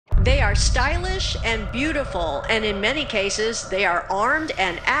They are stylish and beautiful, and in many cases, they are armed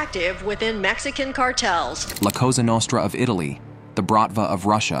and active within Mexican cartels. La Cosa Nostra of Italy, the Bratva of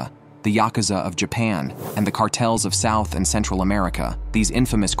Russia, the Yakuza of Japan, and the cartels of South and Central America. These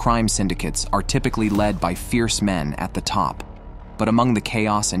infamous crime syndicates are typically led by fierce men at the top. But among the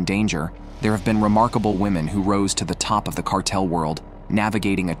chaos and danger, there have been remarkable women who rose to the top of the cartel world,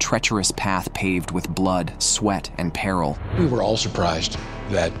 navigating a treacherous path paved with blood, sweat, and peril. We were all surprised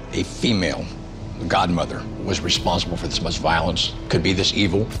that a female godmother was responsible for this much violence, could be this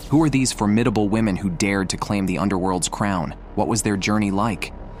evil. Who are these formidable women who dared to claim the underworld's crown? What was their journey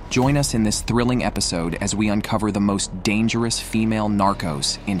like? Join us in this thrilling episode as we uncover the most dangerous female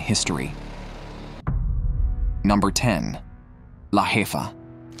narcos in history. Number 10. La Jefa.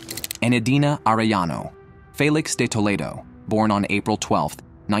 Enedina Arellano. Felix de Toledo, born on April 12,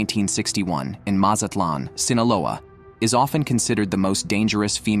 1961, in Mazatlan, Sinaloa, is often considered the most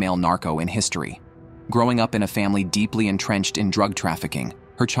dangerous female narco in history. Growing up in a family deeply entrenched in drug trafficking,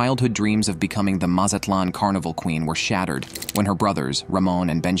 her childhood dreams of becoming the Mazatlan Carnival Queen were shattered when her brothers, Ramon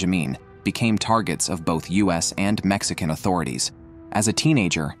and Benjamin, became targets of both U.S. and Mexican authorities. As a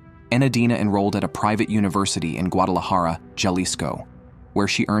teenager, Enedina enrolled at a private university in Guadalajara, Jalisco, where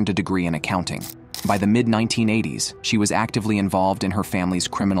she earned a degree in accounting. By the mid-1980s, she was actively involved in her family's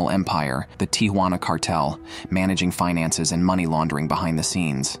criminal empire, the Tijuana cartel, managing finances and money laundering behind the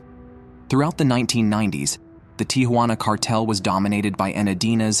scenes. Throughout the 1990s, the Tijuana cartel was dominated by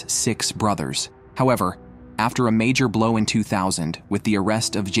Enedina's 6 brothers. However, after a major blow in 2000 with the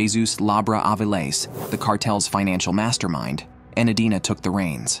arrest of Jesus Labra Aviles, the cartel's financial mastermind, Enedina took the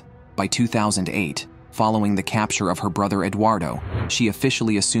reins. By 2008, following the capture of her brother Eduardo, she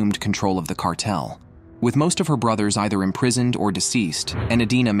officially assumed control of the cartel. With most of her brothers either imprisoned or deceased,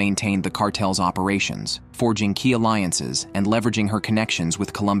 Enedina maintained the cartel's operations, forging key alliances and leveraging her connections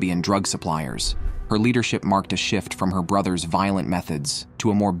with Colombian drug suppliers. Her leadership marked a shift from her brother's violent methods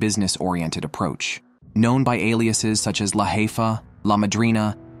to a more business-oriented approach. Known by aliases such as La Jefa, La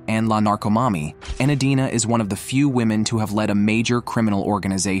Madrina, and La Narcomami, Enedina is one of the few women to have led a major criminal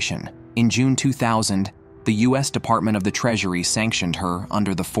organization. In June 2000, the U.S. Department of the Treasury sanctioned her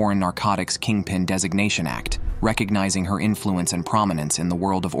under the Foreign Narcotics Kingpin Designation Act, recognizing her influence and prominence in the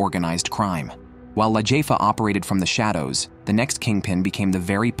world of organized crime. While La Jefa operated from the shadows, the next kingpin became the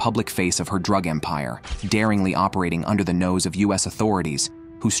very public face of her drug empire, daringly operating under the nose of U.S. authorities,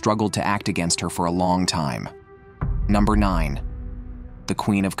 who struggled to act against her for a long time. Number 9. The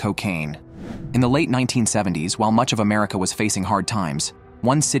Queen of Cocaine. In the late 1970s, while much of America was facing hard times,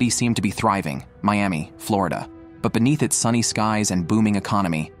 one city seemed to be thriving, Miami, Florida. But beneath its sunny skies and booming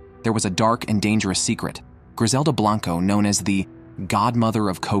economy, there was a dark and dangerous secret. Griselda Blanco, known as the godmother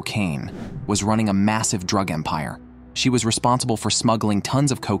of cocaine, was running a massive drug empire. She was responsible for smuggling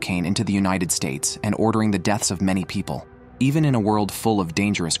tons of cocaine into the United States and ordering the deaths of many people. Even in a world full of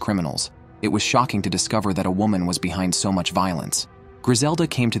dangerous criminals, it was shocking to discover that a woman was behind so much violence. Griselda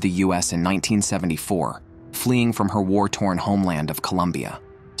came to the U.S. in 1974, fleeing from her war-torn homeland of Colombia.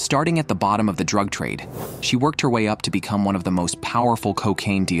 Starting at the bottom of the drug trade, she worked her way up to become one of the most powerful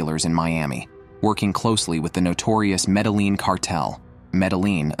cocaine dealers in Miami, working closely with the notorious Medellin cartel.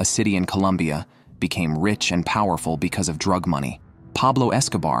 Medellin, a city in Colombia, became rich and powerful because of drug money. Pablo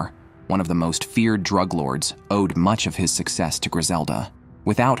Escobar, one of the most feared drug lords, owed much of his success to Griselda.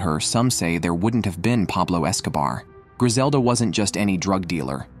 Without her, some say there wouldn't have been Pablo Escobar. Griselda wasn't just any drug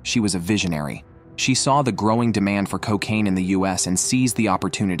dealer, she was a visionary. She saw the growing demand for cocaine in the U.S. and seized the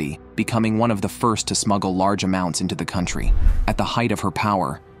opportunity, becoming one of the first to smuggle large amounts into the country. At the height of her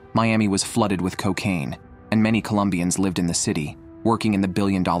power, Miami was flooded with cocaine, and many Colombians lived in the city, working in the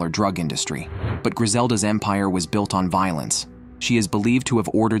billion-dollar drug industry. But Griselda's empire was built on violence. She is believed to have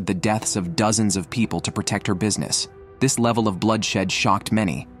ordered the deaths of dozens of people to protect her business. This level of bloodshed shocked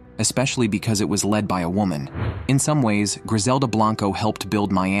many, especially because it was led by a woman. In some ways, Griselda Blanco helped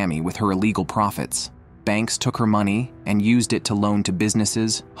build Miami with her illegal profits. Banks took her money and used it to loan to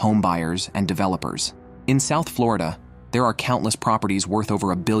businesses, home buyers, and developers. In South Florida, there are countless properties worth over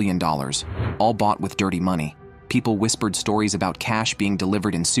 $1 billion, all bought with dirty money. People whispered stories about cash being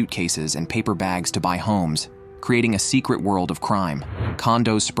delivered in suitcases and paper bags to buy homes, creating a secret world of crime.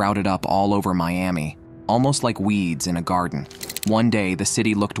 Condos sprouted up all over Miami, almost like weeds in a garden. One day, the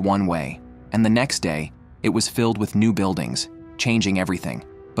city looked one way, and the next day, it was filled with new buildings, changing everything.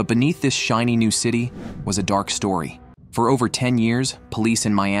 But beneath this shiny new city was a dark story. For over 10 years, police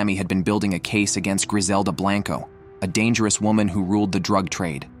in Miami had been building a case against Griselda Blanco, a dangerous woman who ruled the drug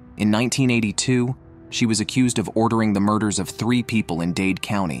trade. In 1982, she was accused of ordering the murders of 3 people in Dade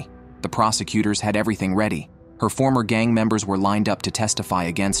County. The prosecutors had everything ready. Her former gang members were lined up to testify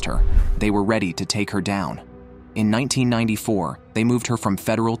against her. They were ready to take her down. In 1994, they moved her from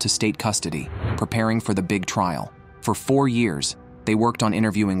federal to state custody, preparing for the big trial. For 4 years, they worked on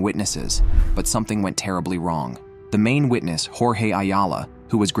interviewing witnesses, but something went terribly wrong. The main witness, Jorge Ayala,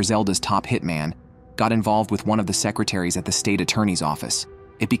 who was Griselda's top hitman, got involved with one of the secretaries at the state attorney's office.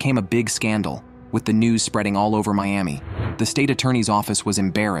 It became a big scandal, with the news spreading all over Miami. The state attorney's office was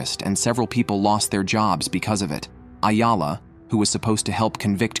embarrassed, and several people lost their jobs because of it. Ayala, who was supposed to help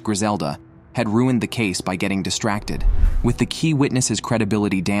convict Griselda, had ruined the case by getting distracted. With the key witness's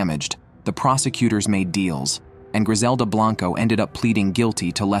credibility damaged, the prosecutors made deals, and Griselda Blanco ended up pleading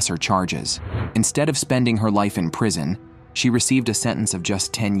guilty to lesser charges. Instead of spending her life in prison, she received a sentence of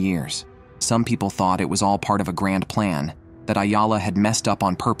just 10 years. Some people thought it was all part of a grand plan, that Ayala had messed up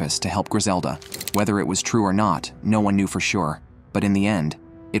on purpose to help Griselda. Whether it was true or not, no one knew for sure, but in the end,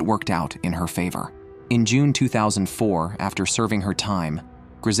 it worked out in her favor. In June 2004, after serving her time,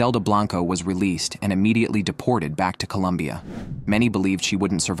 Griselda Blanco was released and immediately deported back to Colombia. Many believed she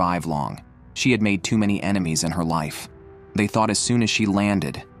wouldn't survive long. She had made too many enemies in her life. They thought as soon as she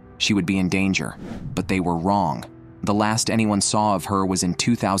landed, she would be in danger, but they were wrong. The last anyone saw of her was in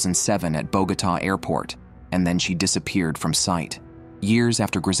 2007 at Bogota Airport, and then she disappeared from sight. Years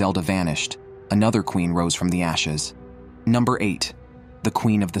after Griselda vanished, another queen rose from the ashes. Number 8. The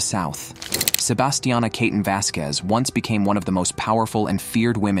Queen of the South. Sebastiana Caton Vasquez once became one of the most powerful and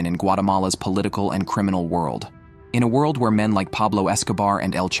feared women in Guatemala's political and criminal world. In a world where men like Pablo Escobar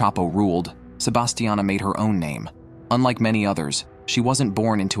and El Chapo ruled, Sebastiana made her own name. Unlike many others, she wasn't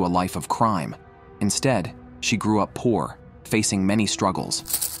born into a life of crime. Instead, she grew up poor, facing many struggles.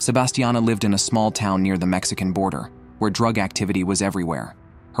 Sebastiana lived in a small town near the Mexican border, where drug activity was everywhere.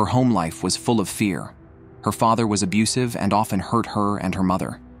 Her home life was full of fear. Her father was abusive and often hurt her and her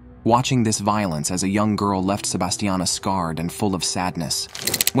mother. Watching this violence as a young girl left Sebastiana scarred and full of sadness.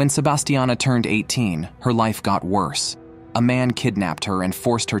 When Sebastiana turned 18, her life got worse. A man kidnapped her and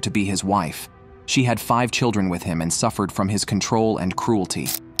forced her to be his wife. She had 5 children with him and suffered from his control and cruelty.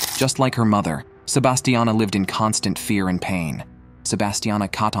 Just like her mother, Sebastiana lived in constant fear and pain. Sebastiana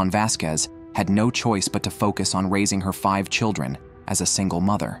Caton Vasquez had no choice but to focus on raising her 5 children as a single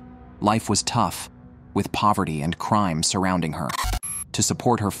mother. Life was tough, with poverty and crime surrounding her. To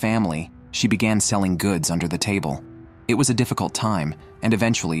support her family, she began selling goods under the table. It was a difficult time, and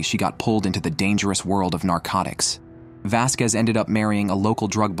eventually she got pulled into the dangerous world of narcotics. Vasquez ended up marrying a local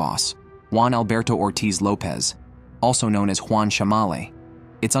drug boss, Juan Alberto Ortiz Lopez, also known as Juan Chamale.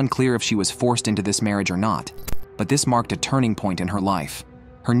 It's unclear if she was forced into this marriage or not, but this marked a turning point in her life.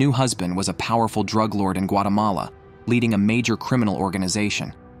 Her new husband was a powerful drug lord in Guatemala, leading a major criminal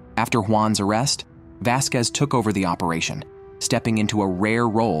organization. After Juan's arrest, Vasquez took over the operation, stepping into a rare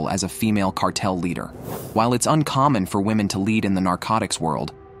role as a female cartel leader. While it's uncommon for women to lead in the narcotics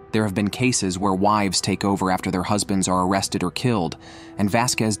world, there have been cases where wives take over after their husbands are arrested or killed, and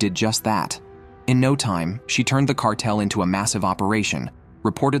Vasquez did just that. In no time, she turned the cartel into a massive operation,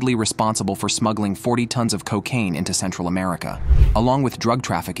 reportedly responsible for smuggling 40 tons of cocaine into Central America. Along with drug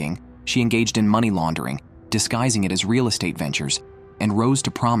trafficking, she engaged in money laundering, disguising it as real estate ventures, and rose to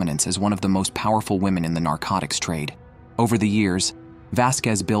prominence as one of the most powerful women in the narcotics trade. Over the years,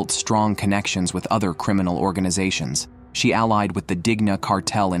 Vasquez built strong connections with other criminal organizations. She allied with the Digna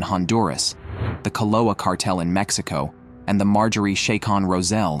cartel in Honduras, the Caloa cartel in Mexico, and the Marjorie Chacon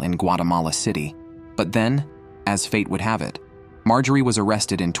Rosell in Guatemala City. But then, as fate would have it, Marjorie was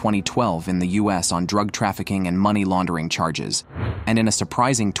arrested in 2012 in the US on drug trafficking and money laundering charges, and in a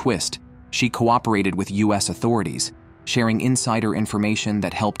surprising twist, she cooperated with US authorities, sharing insider information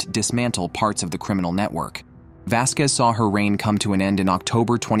that helped dismantle parts of the criminal network. Vasquez saw her reign come to an end in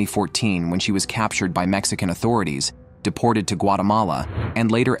October 2014 when she was captured by Mexican authorities, deported to Guatemala,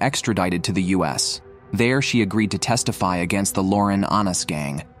 and later extradited to the US. There, she agreed to testify against the Loren Anas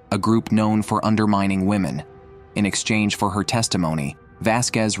gang, a group known for undermining women. In exchange for her testimony,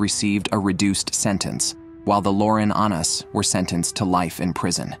 Vasquez received a reduced sentence, while the Loren Anas were sentenced to life in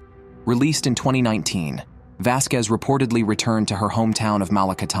prison. Released in 2019, Vasquez reportedly returned to her hometown of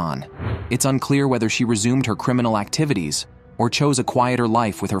Malacatan. It's unclear whether she resumed her criminal activities or chose a quieter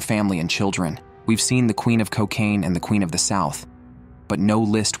life with her family and children. We've seen the Queen of Cocaine and the Queen of the South, but no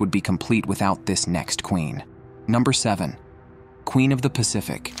list would be complete without this next queen. Number 7. Queen of the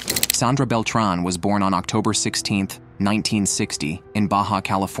Pacific. Sandra Beltran was born on October 16, 1960, in Baja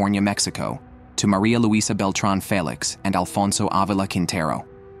California, Mexico, to Maria Luisa Beltran Felix and Alfonso Avila Quintero.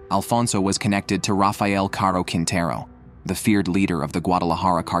 Alfonso was connected to Rafael Caro Quintero, the feared leader of the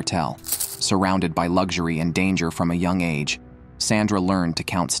Guadalajara cartel. Surrounded by luxury and danger from a young age, Sandra learned to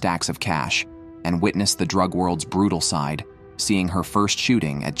count stacks of cash. and witnessed the drug world's brutal side, seeing her first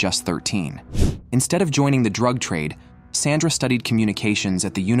shooting at just 13. Instead of joining the drug trade, Sandra studied communications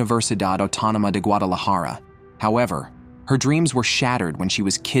at the Universidad Autónoma de Guadalajara. However, her dreams were shattered when she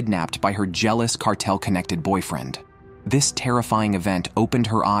was kidnapped by her jealous cartel-connected boyfriend. This terrifying event opened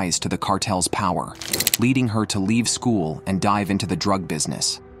her eyes to the cartel's power, leading her to leave school and dive into the drug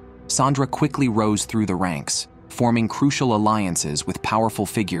business. Sandra quickly rose through the ranks, forming crucial alliances with powerful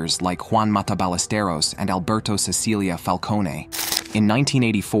figures like Juan Mata Ballesteros and Alberto Cecilia Falcone. In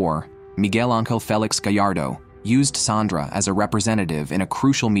 1984, Miguel Ángel Félix Gallardo used Sandra as a representative in a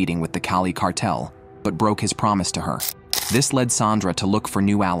crucial meeting with the Cali cartel, but broke his promise to her. This led Sandra to look for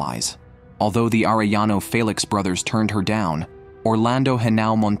new allies. Although the Arellano Felix brothers turned her down, Orlando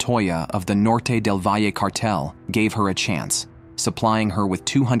Henao Montoya of the Norte del Valle cartel gave her a chance, supplying her with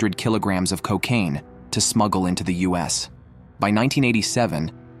 200 kilograms of cocaine to smuggle into the U.S. By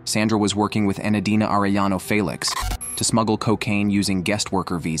 1987, Sandra was working with Enedina Arellano Felix to smuggle cocaine using guest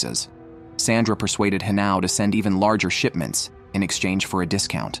worker visas. Sandra persuaded Henao to send even larger shipments in exchange for a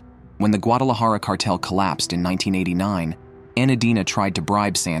discount. When the Guadalajara cartel collapsed in 1989, Enedina tried to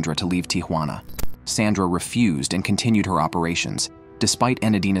bribe Sandra to leave Tijuana. Sandra refused and continued her operations, despite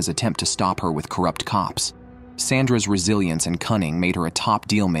Enedina's attempt to stop her with corrupt cops. Sandra's resilience and cunning made her a top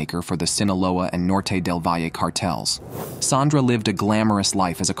dealmaker for the Sinaloa and Norte del Valle cartels. Sandra lived a glamorous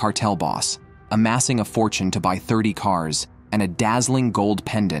life as a cartel boss, amassing a fortune to buy 30 cars and a dazzling gold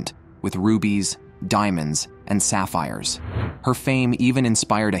pendant with rubies, diamonds, and sapphires. Her fame even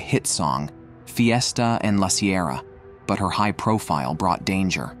inspired a hit song, Fiesta en la Sierra, but her high profile brought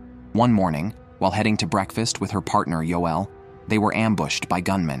danger. One morning, while heading to breakfast with her partner Yoel, they were ambushed by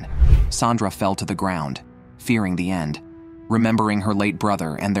gunmen. Sandra fell to the ground, fearing the end. Remembering her late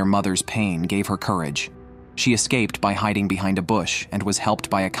brother and their mother's pain gave her courage. She escaped by hiding behind a bush and was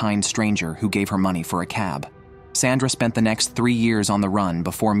helped by a kind stranger who gave her money for a cab. Sandra spent the next 3 years on the run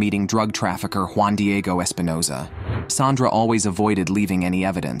before meeting drug trafficker Juan Diego Espinoza. Sandra always avoided leaving any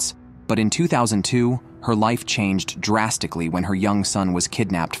evidence, but in 2002, her life changed drastically when her young son was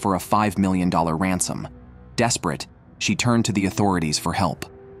kidnapped for a $5 million ransom. Desperate, she turned to the authorities for help.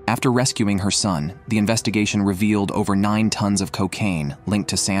 After rescuing her son, the investigation revealed over 9 tons of cocaine linked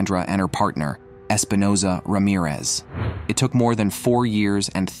to Sandra and her partner, Espinoza Ramirez. It took more than 4 years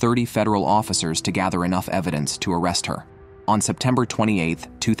and 30 federal officers to gather enough evidence to arrest her. On September 28,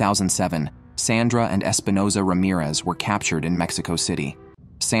 2007, Sandra and Espinoza Ramirez were captured in Mexico City.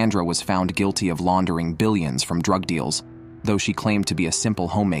 Sandra was found guilty of laundering billions from drug deals, though she claimed to be a simple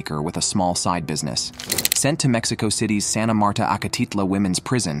homemaker with a small side business. Sent to Mexico City's Santa Marta Acatitla Women's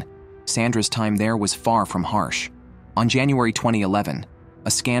Prison, Sandra's time there was far from harsh. On January 2011, a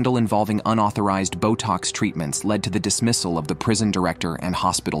scandal involving unauthorized Botox treatments led to the dismissal of the prison director and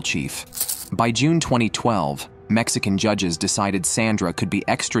hospital chief. By June 2012, Mexican judges decided Sandra could be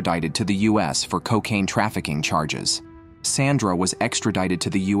extradited to the U.S. for cocaine trafficking charges. Sandra was extradited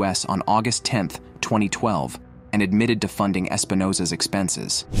to the U.S. on August 10, 2012, and admitted to funding Espinoza's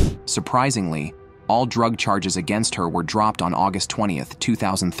expenses. Surprisingly, all drug charges against her were dropped on August 20,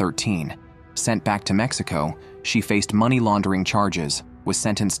 2013. Sent back to Mexico, she faced money laundering charges, was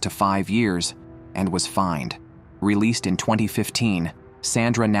sentenced to 5 years, and was fined. Released in 2015,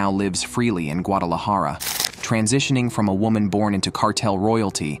 Sandra now lives freely in Guadalajara, transitioning from a woman born into cartel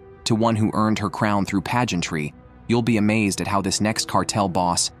royalty to one who earned her crown through pageantry. You'll be amazed at how this next cartel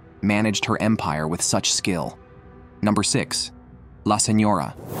boss managed her empire with such skill. Number 6. La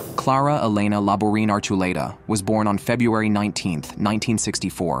Señora. Clara Elena Laborín Archuleta was born on February 19,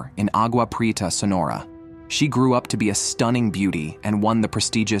 1964, in Agua Prieta, Sonora. She grew up to be a stunning beauty and won the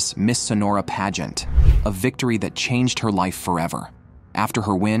prestigious Miss Sonora pageant, a victory that changed her life forever. After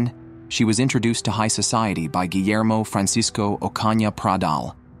her win, she was introduced to high society by Guillermo Francisco Ocaña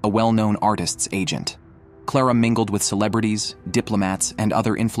Pradal, a well-known artist's agent. Clara mingled with celebrities, diplomats, and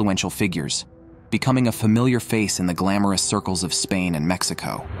other influential figures, becoming a familiar face in the glamorous circles of Spain and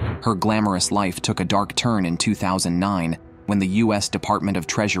Mexico. Her glamorous life took a dark turn in 2009 when the U.S. Department of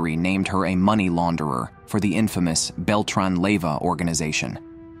Treasury named her a money launderer for the infamous Beltran Leyva organization.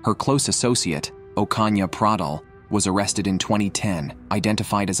 Her close associate, Ocaña Pradal, was arrested in 2010,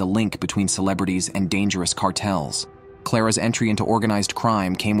 identified as a link between celebrities and dangerous cartels. Clara's entry into organized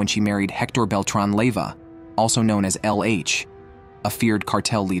crime came when she married Hector Beltran Leyva, also known as LH, a feared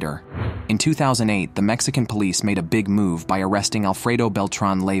cartel leader. In 2008, the Mexican police made a big move by arresting Alfredo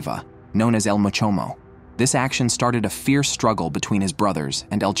Beltran Leyva, known as El Mochomo. This action started a fierce struggle between his brothers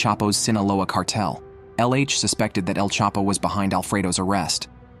and El Chapo's Sinaloa cartel. LH suspected that El Chapo was behind Alfredo's arrest.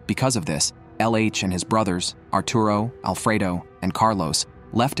 Because of this, LH and his brothers, Arturo, Alfredo, and Carlos,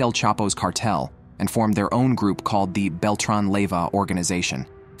 left El Chapo's cartel and formed their own group called the Beltran Leyva organization,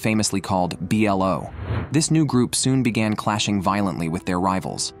 famously called BLO. This new group soon began clashing violently with their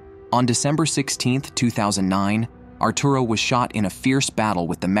rivals. On December 16, 2009, Arturo was shot in a fierce battle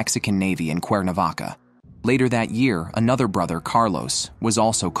with the Mexican Navy in Cuernavaca. Later that year, another brother, Carlos, was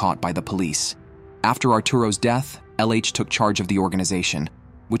also caught by the police. After Arturo's death, LH took charge of the organization,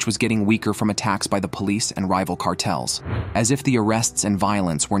 which was getting weaker from attacks by the police and rival cartels. As if the arrests and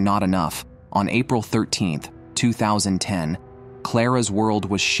violence were not enough, on April 13, 2010, Clara's world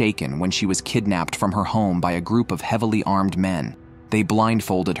was shaken when she was kidnapped from her home by a group of heavily armed men. They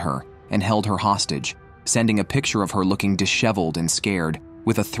blindfolded her and held her hostage, sending a picture of her looking disheveled and scared,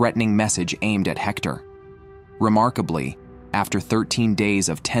 with a threatening message aimed at Hector. Remarkably, after 13 days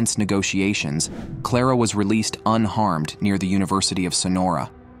of tense negotiations, Clara was released unharmed near the University of Sonora.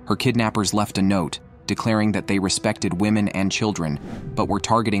 Her kidnappers left a note declaring that they respected women and children, but were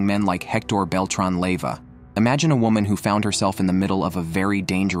targeting men like Hector Beltran Leyva. Imagine a woman who found herself in the middle of a very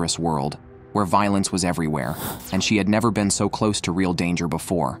dangerous world, where violence was everywhere, and she had never been so close to real danger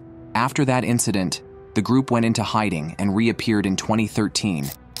before. After that incident, the group went into hiding and reappeared in 2013,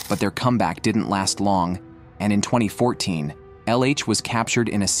 but their comeback didn't last long, and in 2014, LH was captured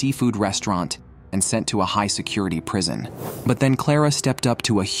in a seafood restaurant and sent to a high-security prison. But then Clara stepped up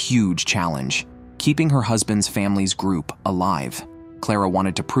to a huge challenge, keeping her husband's family's group alive. Clara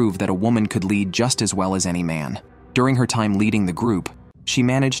wanted to prove that a woman could lead just as well as any man. During her time leading the group, she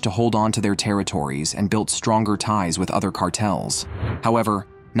managed to hold on to their territories and built stronger ties with other cartels. However,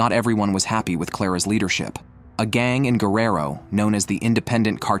 not everyone was happy with Clara's leadership. A gang in Guerrero, known as the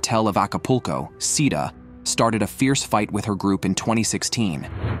Independent Cartel of Acapulco, CIDA, started a fierce fight with her group in 2016,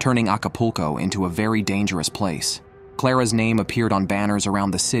 turning Acapulco into a very dangerous place. Clara's name appeared on banners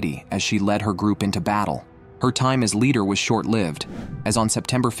around the city as she led her group into battle. Her time as leader was short-lived, as on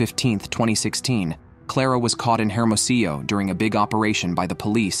September 15, 2016, Clara was caught in Hermosillo during a big operation by the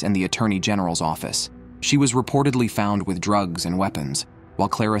police and the Attorney General's office. She was reportedly found with drugs and weapons. While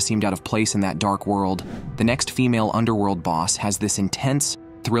Clara seemed out of place in that dark world, the next female underworld boss has this intense,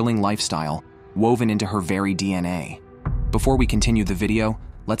 thrilling lifestyle woven into her very DNA. Before we continue the video,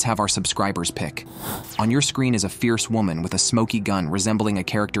 let's have our subscribers pick. On your screen is a fierce woman with a smoky gun resembling a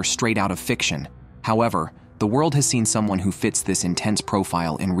character straight out of fiction. However, the world has seen someone who fits this intense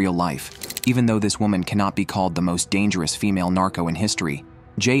profile in real life. Even though this woman cannot be called the most dangerous female narco in history,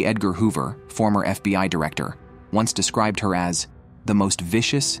 J. Edgar Hoover, former FBI director, once described her as the most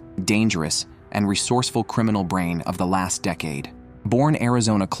vicious, dangerous, and resourceful criminal brain of the last decade. Born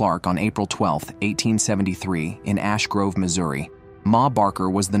Arizona Clark on April 12, 1873, in Ash Grove, Missouri, Ma Barker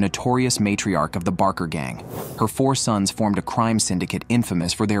was the notorious matriarch of the Barker Gang. Her 4 sons formed a crime syndicate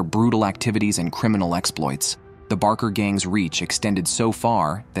infamous for their brutal activities and criminal exploits. The Barker Gang's reach extended so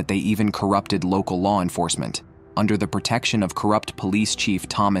far that they even corrupted local law enforcement. Under the protection of corrupt police chief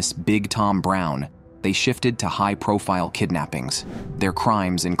Thomas Big Tom Brown, they shifted to high-profile kidnappings. Their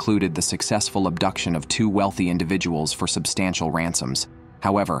crimes included the successful abduction of 2 wealthy individuals for substantial ransoms.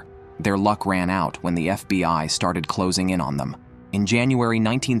 However, their luck ran out when the FBI started closing in on them. In January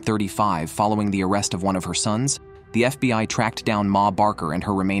 1935, following the arrest of one of her sons, the FBI tracked down Ma Barker and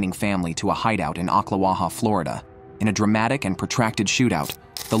her remaining family to a hideout in Ocklawaha, Florida. In a dramatic and protracted shootout,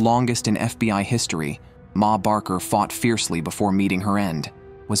 the longest in FBI history, Ma Barker fought fiercely before meeting her end.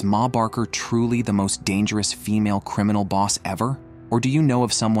 Was Ma Barker truly the most dangerous female criminal boss ever? Or do you know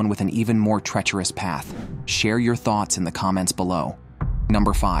of someone with an even more treacherous path? Share your thoughts in the comments below.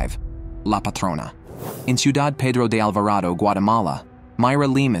 Number 5. La Patrona. In Ciudad Pedro de Alvarado, Guatemala,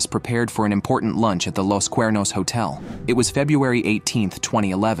 Mayra Lemus prepared for an important lunch at the Los Cuernos Hotel. It was February 18,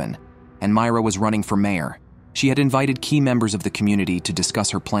 2011, and Mayra was running for mayor. She had invited key members of the community to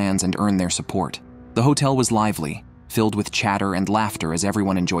discuss her plans and earn their support. The hotel was lively, filled with chatter and laughter as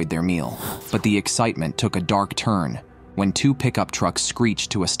everyone enjoyed their meal. But the excitement took a dark turn when 2 pickup trucks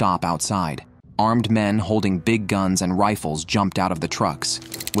screeched to a stop outside. Armed men holding big guns and rifles jumped out of the trucks.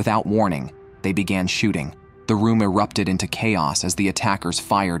 Without warning, they began shooting. The room erupted into chaos as the attackers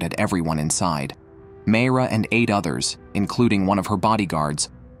fired at everyone inside. Mayra and 8 others, including one of her bodyguards,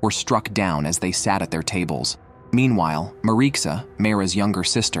 were struck down as they sat at their tables. Meanwhile, Marixa, Mayra's younger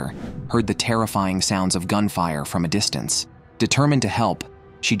sister, heard the terrifying sounds of gunfire from a distance. Determined to help,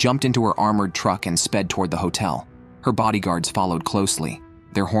 she jumped into her armored truck and sped toward the hotel. Her bodyguards followed closely,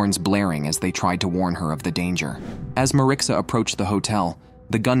 their horns blaring as they tried to warn her of the danger. As Marixa approached the hotel,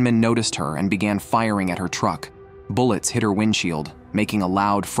 the gunmen noticed her and began firing at her truck. Bullets hit her windshield, making a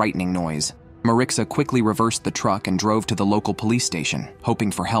loud, frightening noise. Marixa quickly reversed the truck and drove to the local police station,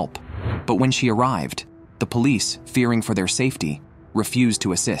 hoping for help. But when she arrived, the police, fearing for their safety, refused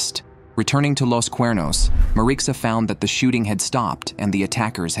to assist. Returning to Los Cuernos, Marixa found that the shooting had stopped and the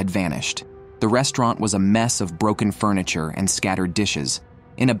attackers had vanished. The restaurant was a mess of broken furniture and scattered dishes.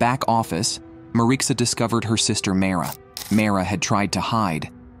 In a back office, Marixa discovered her sister Mara. Mara had tried to hide,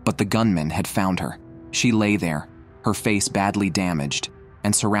 but the gunman had found her. She lay there, her face badly damaged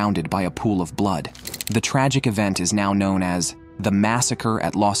and surrounded by a pool of blood. The tragic event is now known as the Massacre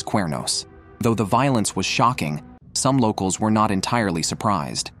at Los Cuernos. Though the violence was shocking, some locals were not entirely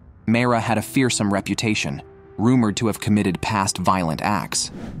surprised. Mara had a fearsome reputation, rumored to have committed past violent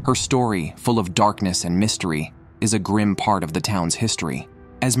acts. Her story, full of darkness and mystery, is a grim part of the town's history.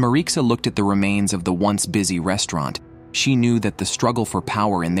 As Marixa looked at the remains of the once busy restaurant, she knew that the struggle for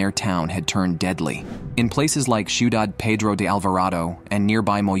power in their town had turned deadly. In places like Ciudad Pedro de Alvarado and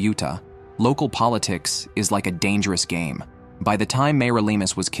nearby Moyuta, local politics is like a dangerous game. By the time Mara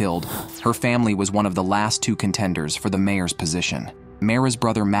Lemus was killed, her family was one of the last two contenders for the mayor's position. Mara's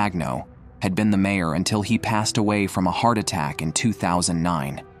brother Magno had been the mayor until he passed away from a heart attack in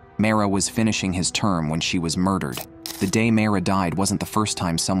 2009. Mara was finishing his term when she was murdered. The day Mara died wasn't the first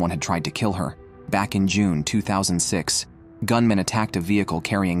time someone had tried to kill her. Back in June 2006, gunmen attacked a vehicle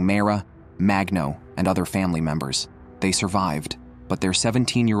carrying Mara, Magno, and other family members. They survived, but their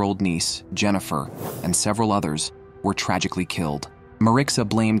 17-year-old niece, Jennifer, and several others were tragically killed. Marixa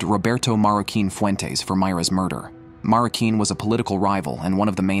blamed Roberto Marroquin Fuentes for Myra's murder. Marroquin was a political rival and one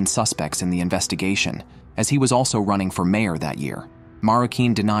of the main suspects in the investigation, as he was also running for mayor that year.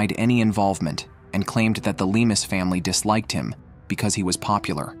 Marroquin denied any involvement and claimed that the Lemus family disliked him because he was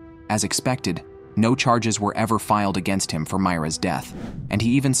popular. As expected, no charges were ever filed against him for Myra's death, and he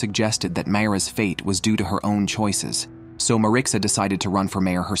even suggested that Myra's fate was due to her own choices. So Marixa decided to run for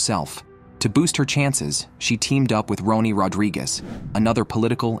mayor herself. To boost her chances, she teamed up with Rony Rodriguez, another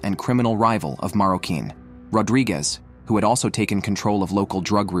political and criminal rival of Marroquin. Rodriguez, who had also taken control of local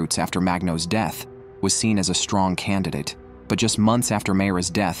drug routes after Magno's death, was seen as a strong candidate. But just months after Mara's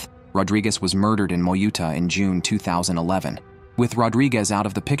death, Rodriguez was murdered in Moyuta in June 2011. With Rodriguez out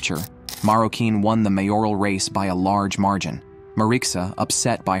of the picture, Marroquin won the mayoral race by a large margin. Marixa,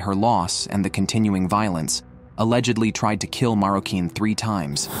 upset by her loss and the continuing violence, allegedly tried to kill Marroquin 3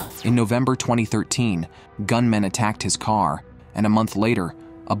 times. In November 2013, gunmen attacked his car, and a month later,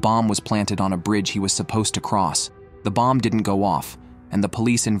 a bomb was planted on a bridge he was supposed to cross. The bomb didn't go off, and the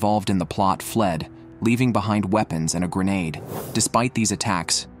police involved in the plot fled, leaving behind weapons and a grenade. Despite these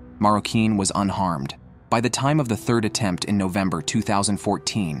attacks, Marroquin was unharmed. By the time of the third attempt in November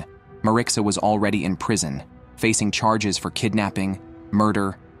 2014, Marixa was already in prison, facing charges for kidnapping,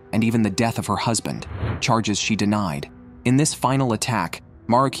 murder, and even the death of her husband, charges she denied. In this final attack,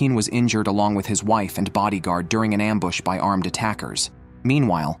 Marroquin was injured along with his wife and bodyguard during an ambush by armed attackers.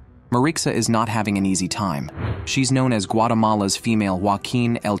 Meanwhile, Marixa is not having an easy time. She's known as Guatemala's female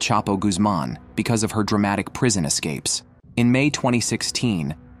Joaquin El Chapo Guzman because of her dramatic prison escapes. In May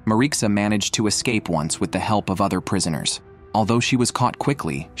 2016, Marixa managed to escape once with the help of other prisoners. Although she was caught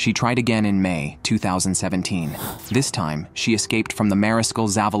quickly, she tried again in May 2017. This time, she escaped from the Mariscal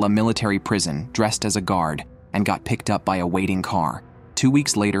Zavala military prison dressed as a guard and got picked up by a waiting car. 2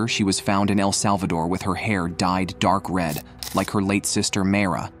 weeks later, she was found in El Salvador with her hair dyed dark red, like her late sister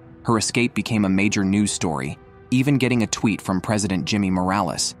Mara. Her escape became a major news story, even getting a tweet from President Jimmy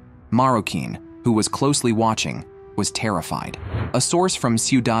Morales. Marroquin, who was closely watching, was terrified. A source from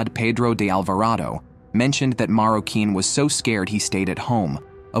Ciudad Pedro de Alvarado mentioned that Marroquin was so scared he stayed at home,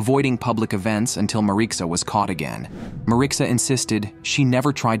 avoiding public events until Marixa was caught again. Marixa insisted she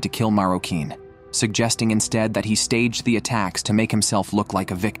never tried to kill Marroquin, suggesting instead that he staged the attacks to make himself look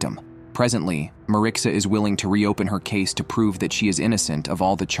like a victim. Presently, Marixa is willing to reopen her case to prove that she is innocent of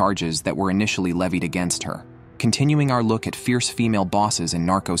all the charges that were initially levied against her. Continuing our look at fierce female bosses in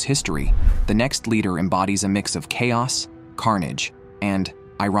Narcos history, the next leader embodies a mix of chaos, carnage, and,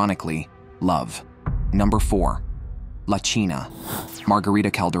 ironically, love. Number 4. La China.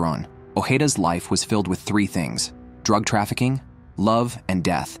 Margarita Calderon. Ojeda's life was filled with 3 things: drug trafficking, love, and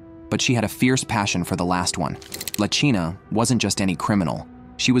death, but she had a fierce passion for the last one. La China wasn't just any criminal.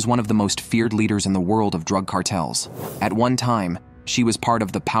 She was one of the most feared leaders in the world of drug cartels. At one time, she was part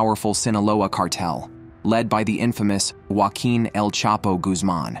of the powerful Sinaloa cartel, led by the infamous Joaquin El Chapo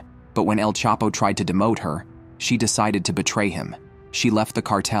Guzman. But when El Chapo tried to demote her, she decided to betray him. She left the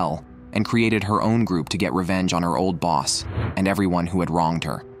cartel and created her own group to get revenge on her old boss and everyone who had wronged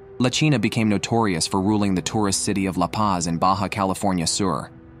her. La China became notorious for ruling the tourist city of La Paz in Baja California Sur.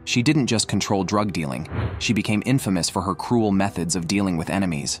 She didn't just control drug dealing, she became infamous for her cruel methods of dealing with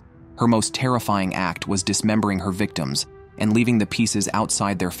enemies. Her most terrifying act was dismembering her victims and leaving the pieces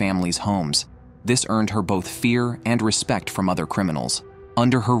outside their families' homes. This earned her both fear and respect from other criminals.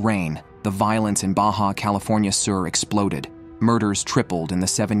 Under her reign, the violence in Baja California Sur exploded. Murders tripled in the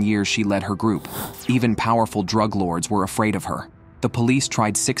 7 years she led her group. Even powerful drug lords were afraid of her. The police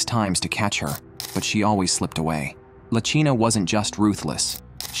tried 6 times to catch her, but she always slipped away. La China wasn't just ruthless.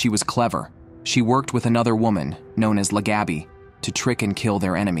 She was clever. She worked with another woman, known as La Gabi, to trick and kill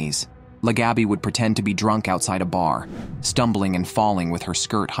their enemies. La Gabi would pretend to be drunk outside a bar, stumbling and falling with her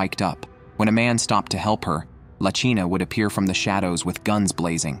skirt hiked up. When a man stopped to help her, La China would appear from the shadows with guns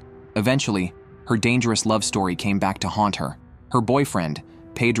blazing. Eventually, her dangerous love story came back to haunt her. Her boyfriend,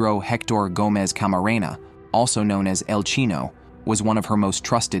 Pedro Hector Gomez Camarena, also known as El Chino, was one of her most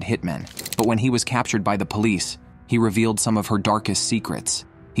trusted hitmen. But when he was captured by the police, he revealed some of her darkest secrets.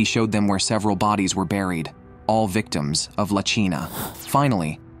 He showed them where several bodies were buried, all victims of La China.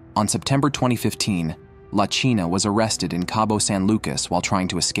 Finally, on September 2015, La China was arrested in Cabo San Lucas while trying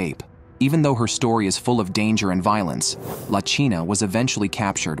to escape. Even though her story is full of danger and violence, La China was eventually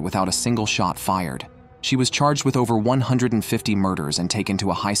captured without a single shot fired. She was charged with over 150 murders and taken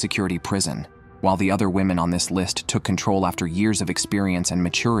to a high-security prison. While the other women on this list took control after years of experience and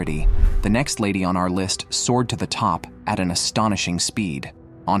maturity, the next lady on our list soared to the top at an astonishing speed.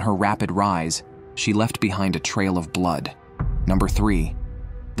 On her rapid rise, she left behind a trail of blood. Number 3.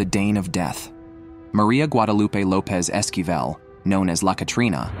 The Dane of Death. Maria Guadalupe Lopez Esquivel, known as La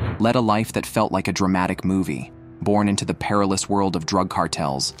Catrina, led a life that felt like a dramatic movie. Born into the perilous world of drug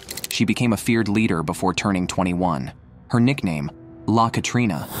cartels, she became a feared leader before turning 21. Her nickname, La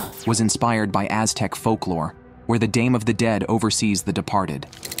Catrina, was inspired by Aztec folklore, where the Dame of the Dead oversees the departed.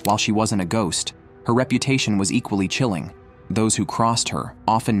 While she wasn't a ghost, her reputation was equally chilling. Those who crossed her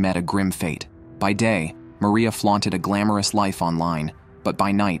often met a grim fate. By day, Maria flaunted a glamorous life online, but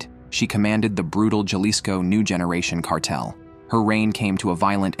by night, she commanded the brutal Jalisco New Generation cartel. Her reign came to a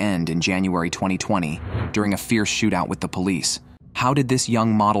violent end in January 2020 during a fierce shootout with the police. How did this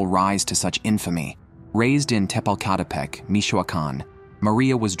young model rise to such infamy? Raised in Tepalcatepec, Michoacan,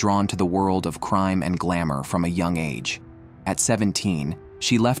 Maria was drawn to the world of crime and glamour from a young age. At 17,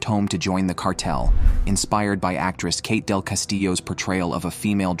 she left home to join the cartel, inspired by actress Kate del Castillo's portrayal of a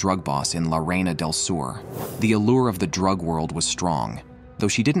female drug boss in La Reina del Sur. The allure of the drug world was strong, though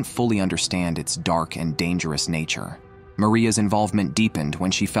she didn't fully understand its dark and dangerous nature. Maria's involvement deepened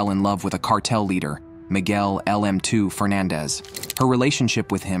when she fell in love with a cartel leader, Miguel LM2 Fernandez. Her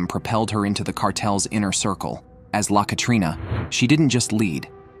relationship with him propelled her into the cartel's inner circle. As La Catrina, she didn't just lead,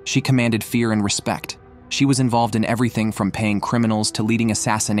 she commanded fear and respect. She was involved in everything from paying criminals to leading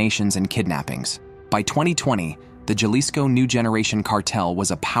assassinations and kidnappings. By 2020, the Jalisco New Generation cartel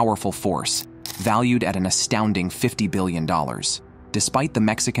was a powerful force, valued at an astounding $50 billion. Despite the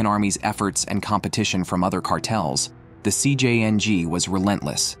Mexican army's efforts and competition from other cartels, the CJNG was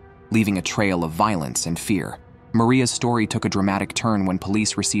relentless, leaving a trail of violence and fear. Maria's story took a dramatic turn when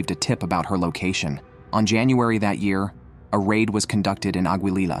police received a tip about her location. On January that year, a raid was conducted in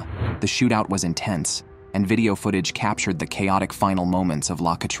Aguililla. The shootout was intense, and video footage captured the chaotic final moments of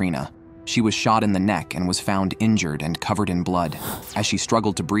La Catrina. She was shot in the neck and was found injured and covered in blood. As she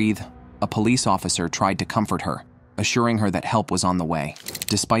struggled to breathe, a police officer tried to comfort her, assuring her that help was on the way.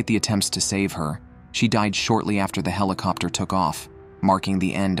 Despite the attempts to save her, she died shortly after the helicopter took off, marking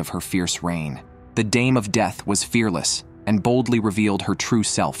the end of her fierce reign. The Dame of Death was fearless and boldly revealed her true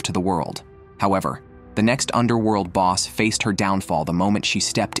self to the world. However, the next underworld boss faced her downfall the moment she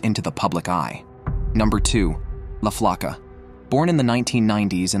stepped into the public eye. Number 2. La Flaca. Born in the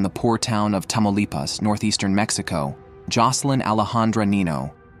 1990s in the poor town of Tamaulipas, northeastern Mexico, Jocelyn Alejandra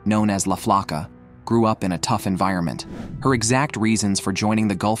Nino, known as La Flaca, grew up in a tough environment. Her exact reasons for joining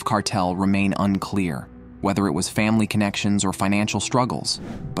the Gulf Cartel remain unclear, whether it was family connections or financial struggles.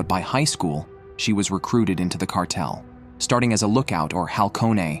 But by high school, she was recruited into the cartel. Starting as a lookout or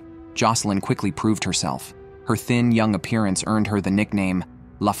halcone, Jocelyn quickly proved herself. Her thin, young appearance earned her the nickname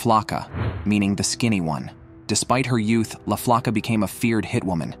La Flaca, meaning the skinny one. Despite her youth, La Flaca became a feared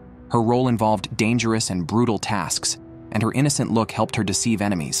hitwoman. Her role involved dangerous and brutal tasks, and her innocent look helped her deceive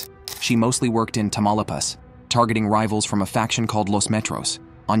enemies. She mostly worked in Tamaulipas, targeting rivals from a faction called Los Metros.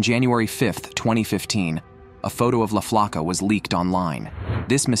 On January 5, 2015, a photo of La Flaca was leaked online.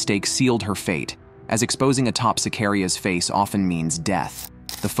 This mistake sealed her fate, as exposing a top sicaria's face often means death.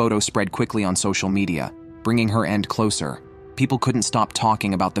 The photo spread quickly on social media, bringing her end closer. People couldn't stop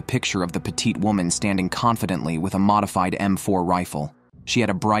talking about the picture of the petite woman standing confidently with a modified M4 rifle. She had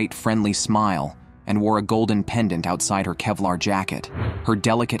a bright, friendly smile and wore a golden pendant outside her Kevlar jacket. Her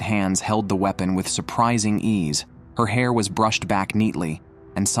delicate hands held the weapon with surprising ease. Her hair was brushed back neatly,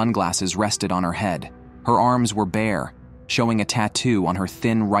 and sunglasses rested on her head. Her arms were bare, showing a tattoo on her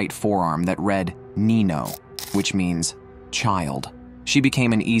thin right forearm that read Nino, which means child. She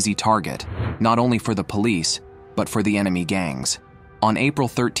became an easy target, not only for the police, but for the enemy gangs. On April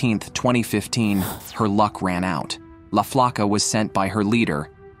 13, 2015, her luck ran out. La Flaca was sent by her leader,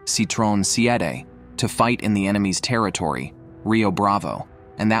 Citron Siete, to fight in the enemy's territory, Rio Bravo,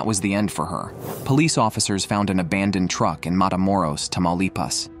 and that was the end for her. Police officers found an abandoned truck in Matamoros,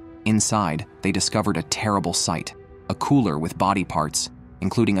 Tamaulipas. Inside, they discovered a terrible sight, a cooler with body parts,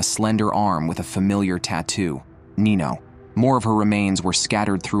 including a slender arm with a familiar tattoo, Nino. More of her remains were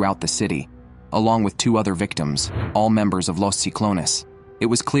scattered throughout the city, along with 2 other victims, all members of Los Ciclones. It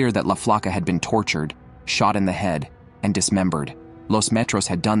was clear that La Flaca had been tortured, shot in the head, and dismembered. Los Metros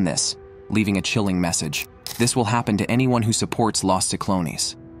had done this, leaving a chilling message. This will happen to anyone who supports Los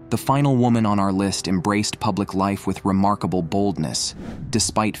Ciclones. The final woman on our list embraced public life with remarkable boldness,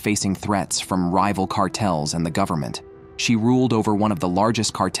 despite facing threats from rival cartels and the government. She ruled over one of the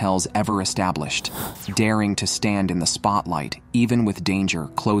largest cartels ever established, daring to stand in the spotlight, even with danger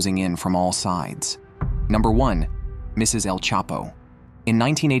closing in from all sides. Number 1, Mrs. El Chapo. In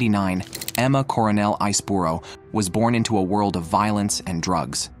 1989, Emma Coronel Aispuro was born into a world of violence and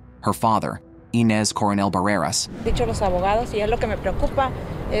drugs. Her father, Inés Coronel Barreras, Dicho los abogados, y es lo que me preocupa,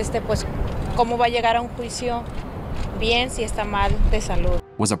 pues, cómo va a llegar a un juicio bien si está mal de salud.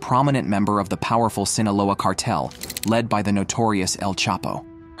 Was a prominent member of the powerful Sinaloa cartel, led by the notorious El Chapo.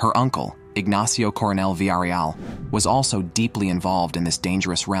 Her uncle, Ignacio Coronel Villarreal, was also deeply involved in this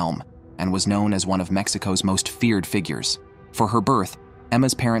dangerous realm and was known as one of Mexico's most feared figures. For her birth,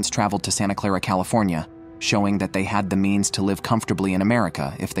 Emma's parents traveled to Santa Clara, California, showing that they had the means to live comfortably in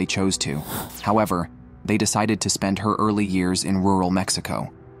America if they chose to. However, they decided to spend her early years in rural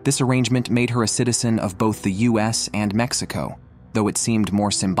Mexico. This arrangement made her a citizen of both the US and Mexico, though it seemed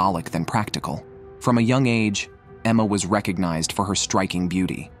more symbolic than practical. From a young age, Emma was recognized for her striking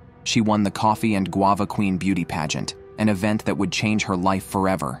beauty. She won the Coffee and Guava Queen beauty pageant, an event that would change her life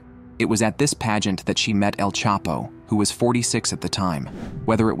forever. It was at this pageant that she met El Chapo, who was 46 at the time.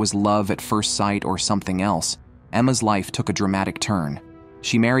 Whether it was love at first sight or something else, Emma's life took a dramatic turn.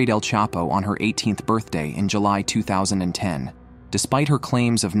 She married El Chapo on her 18th birthday in July 2010. Despite her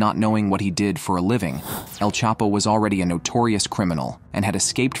claims of not knowing what he did for a living, El Chapo was already a notorious criminal and had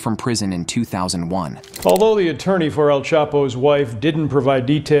escaped from prison in 2001. Although the attorney for El Chapo's wife didn't provide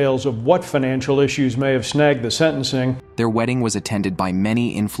details of what financial issues may have snagged the sentencing, their wedding was attended by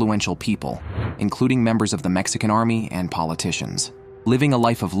many influential people, including members of the Mexican army and politicians. Living a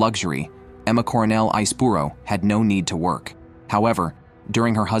life of luxury, Emma Coronel Aispuro had no need to work. However,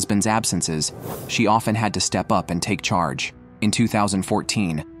 during her husband's absences, she often had to step up and take charge. In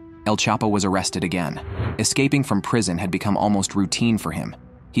 2014, El Chapo was arrested again. Escaping from prison had become almost routine for him.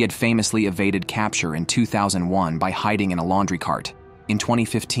 He had famously evaded capture in 2001 by hiding in a laundry cart. In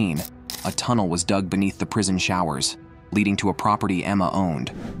 2015, a tunnel was dug beneath the prison showers, leading to a property Emma owned,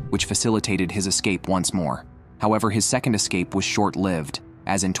 which facilitated his escape once more. However, his second escape was short-lived,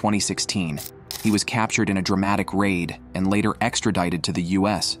 as in 2016, he was captured in a dramatic raid and later extradited to the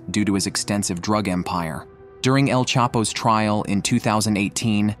US due to his extensive drug empire. During El Chapo's trial in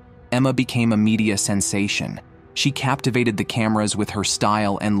 2018, Emma became a media sensation. She captivated the cameras with her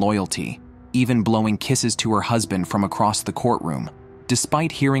style and loyalty, even blowing kisses to her husband from across the courtroom.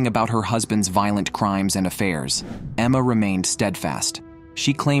 Despite hearing about her husband's violent crimes and affairs, Emma remained steadfast.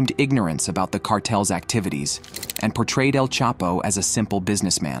 She claimed ignorance about the cartel's activities and portrayed El Chapo as a simple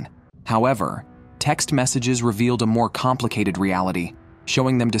businessman. However, text messages revealed a more complicated reality,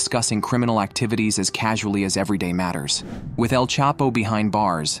 showing them discussing criminal activities as casually as everyday matters. With El Chapo behind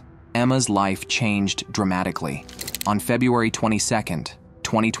bars, Emma's life changed dramatically. On February 22,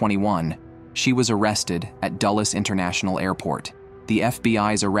 2021, she was arrested at Dulles International Airport. The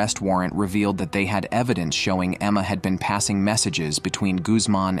FBI's arrest warrant revealed that they had evidence showing Emma had been passing messages between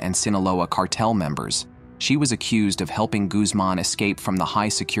Guzman and Sinaloa cartel members. She was accused of helping Guzman escape from the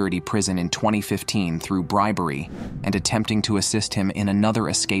high-security prison in 2015 through bribery and attempting to assist him in another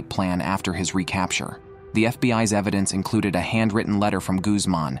escape plan after his recapture. The FBI's evidence included a handwritten letter from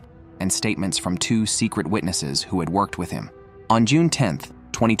Guzman and statements from 2 secret witnesses who had worked with him. On June 10,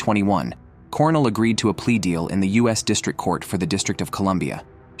 2021, Coronel agreed to a plea deal in the U.S. District Court for the District of Columbia.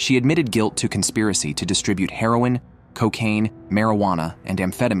 She admitted guilt to conspiracy to distribute heroin, cocaine, marijuana, and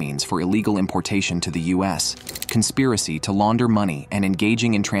amphetamines for illegal importation to the U.S., conspiracy to launder money, and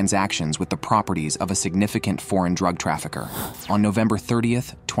engaging in transactions with the properties of a significant foreign drug trafficker. On November 30,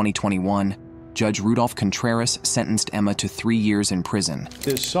 2021, Judge Rudolph Contreras sentenced Emma to 3 years in prison.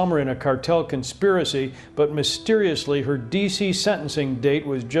 This summer in a cartel conspiracy, but mysteriously her D.C. sentencing date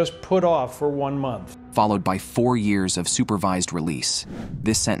was just put off for 1 month. Followed by 4 years of supervised release.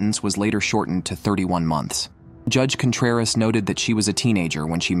 This sentence was later shortened to 31 months. Judge Contreras noted that she was a teenager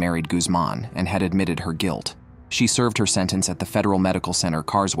when she married Guzman and had admitted her guilt. She served her sentence at the Federal Medical Center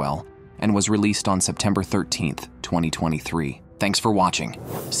Carswell and was released on September 13th, 2023. Thanks for watching.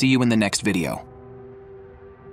 See you in the next video.